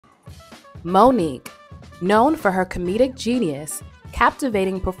Monique, known for her comedic genius,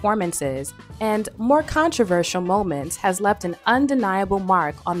 captivating performances, and more controversial moments, has left an undeniable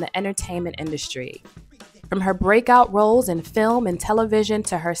mark on the entertainment industry. From her breakout roles in film and television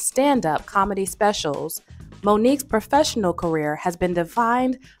to her stand-up comedy specials, Monique's professional career has been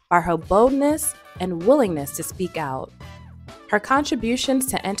defined by her boldness and willingness to speak out. Her contributions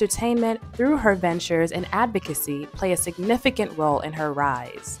to entertainment through her ventures in advocacy play a significant role in her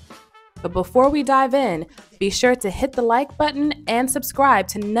rise. But before we dive in, be sure to hit the like button and subscribe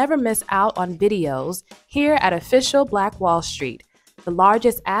to never miss out on videos here at Official Black Wall Street, the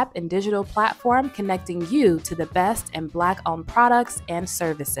largest app and digital platform connecting you to the best in Black-owned products and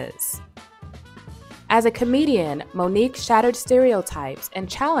services. As a comedian, Monique shattered stereotypes and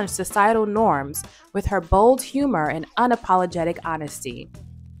challenged societal norms with her bold humor and unapologetic honesty.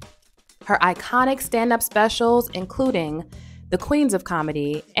 Her iconic stand-up specials, including The Queens of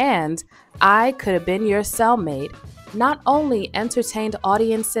Comedy and I Could Have Been Your Cellmate, not only entertained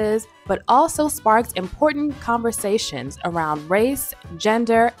audiences, but also sparked important conversations around race,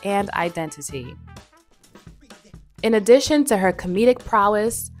 gender, and identity. In addition to her comedic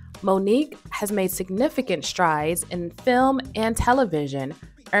prowess, Monique has made significant strides in film and television,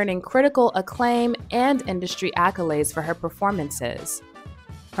 earning critical acclaim and industry accolades for her performances.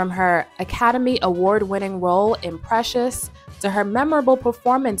 From her Academy Award-winning role in Precious to her memorable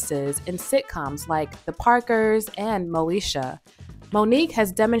performances in sitcoms like The Parkers and Moesha, Monique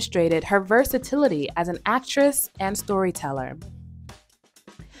has demonstrated her versatility as an actress and storyteller.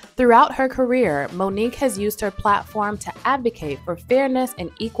 Throughout her career, Monique has used her platform to advocate for fairness and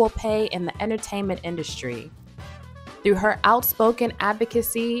equal pay in the entertainment industry. Through her outspoken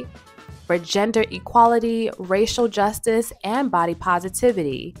advocacy for gender equality, racial justice, and body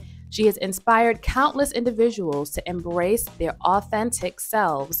positivity, she has inspired countless individuals to embrace their authentic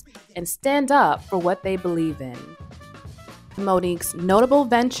selves and stand up for what they believe in. Monique's notable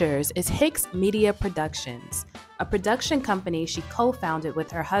ventures is Hicks Media Productions, a production company she co-founded with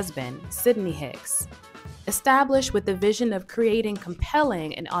her husband, Sidney Hicks. Established with the vision of creating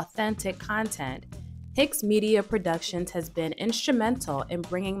compelling and authentic content, Hicks Media Productions has been instrumental in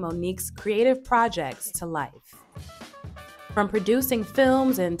bringing Monique's creative projects to life. From producing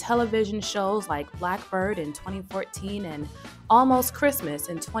films and television shows like Blackbird in 2014 and Almost Christmas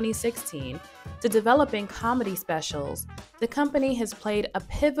in 2016, to developing comedy specials, the company has played a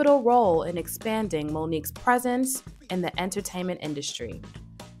pivotal role in expanding Monique's presence in the entertainment industry.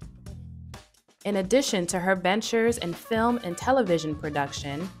 In addition to her ventures in film and television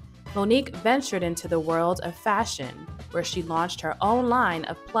production, Monique ventured into the world of fashion, where she launched her own line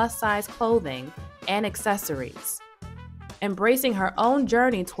of plus-size clothing and accessories. Embracing her own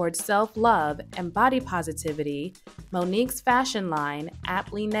journey towards self-love and body positivity, Monique's fashion line,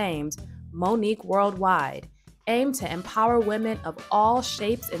 aptly named Monique Worldwide, aimed to empower women of all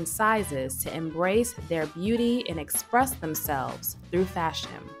shapes and sizes to embrace their beauty and express themselves through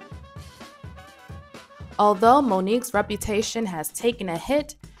fashion. Although Monique's reputation has taken a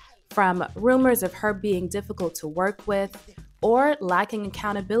hit from rumors of her being difficult to work with or lacking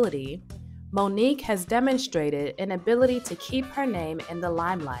accountability, Monique has demonstrated an ability to keep her name in the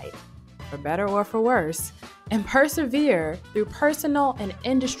limelight, for better or for worse, and persevere through personal and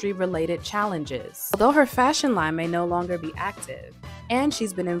industry-related challenges. Although her fashion line may no longer be active, and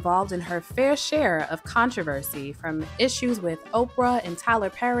she's been involved in her fair share of controversy, from issues with Oprah and Tyler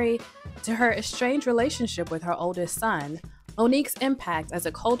Perry to her estranged relationship with her oldest son, Monique's impact as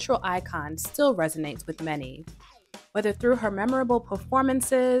a cultural icon still resonates with many. Whether through her memorable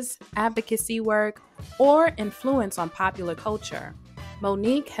performances, advocacy work, or influence on popular culture,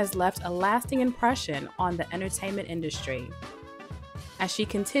 Monique has left a lasting impression on the entertainment industry. As she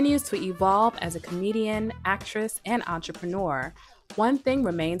continues to evolve as a comedian, actress, and entrepreneur, one thing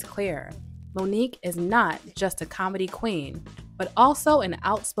remains clear: Monique is not just a comedy queen, but also an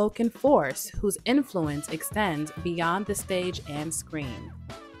outspoken force whose influence extends beyond the stage and screen.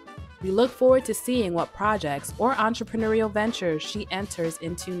 We look forward to seeing what projects or entrepreneurial ventures she enters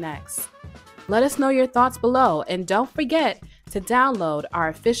into next. Let us know your thoughts below, and don't forget to download our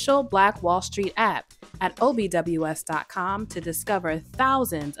official Black Wall Street app at obws.com to discover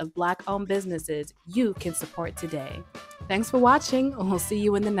thousands of Black-owned businesses you can support today. Thanks for watching, and we'll see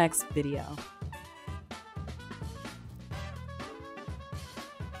you in the next video.